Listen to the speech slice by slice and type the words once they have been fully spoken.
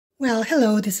Well,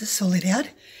 hello, this is Soledad.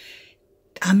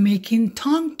 I'm making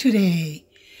tongue today.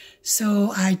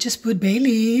 So I just put bay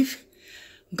leaf,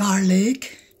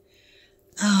 garlic,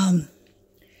 a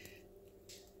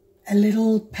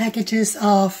little packages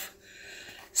of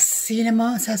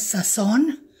cinnamon,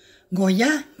 sazon,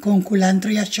 Goya, con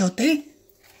culantro y achiote,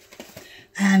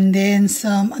 and then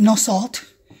some, no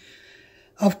salt,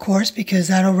 of course, because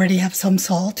I already have some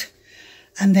salt.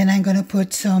 And then I'm going to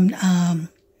put some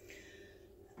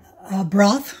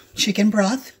broth, chicken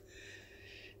broth,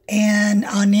 and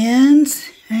onions,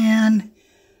 and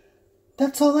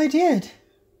that's all I did.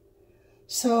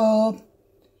 So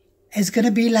it's going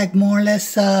to be like more or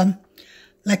less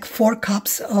like 4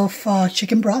 cups of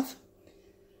chicken broth.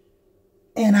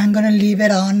 And I'm going to leave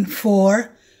it on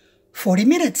for 40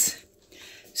 minutes.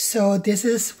 So this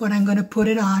is what I'm going to put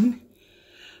it on.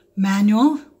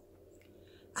 Manual.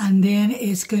 And then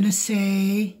it's going to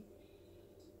say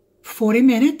 40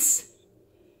 minutes.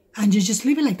 And you just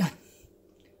leave it like that.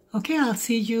 Okay, I'll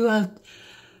see you. I'll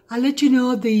let you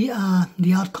know the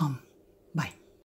outcome.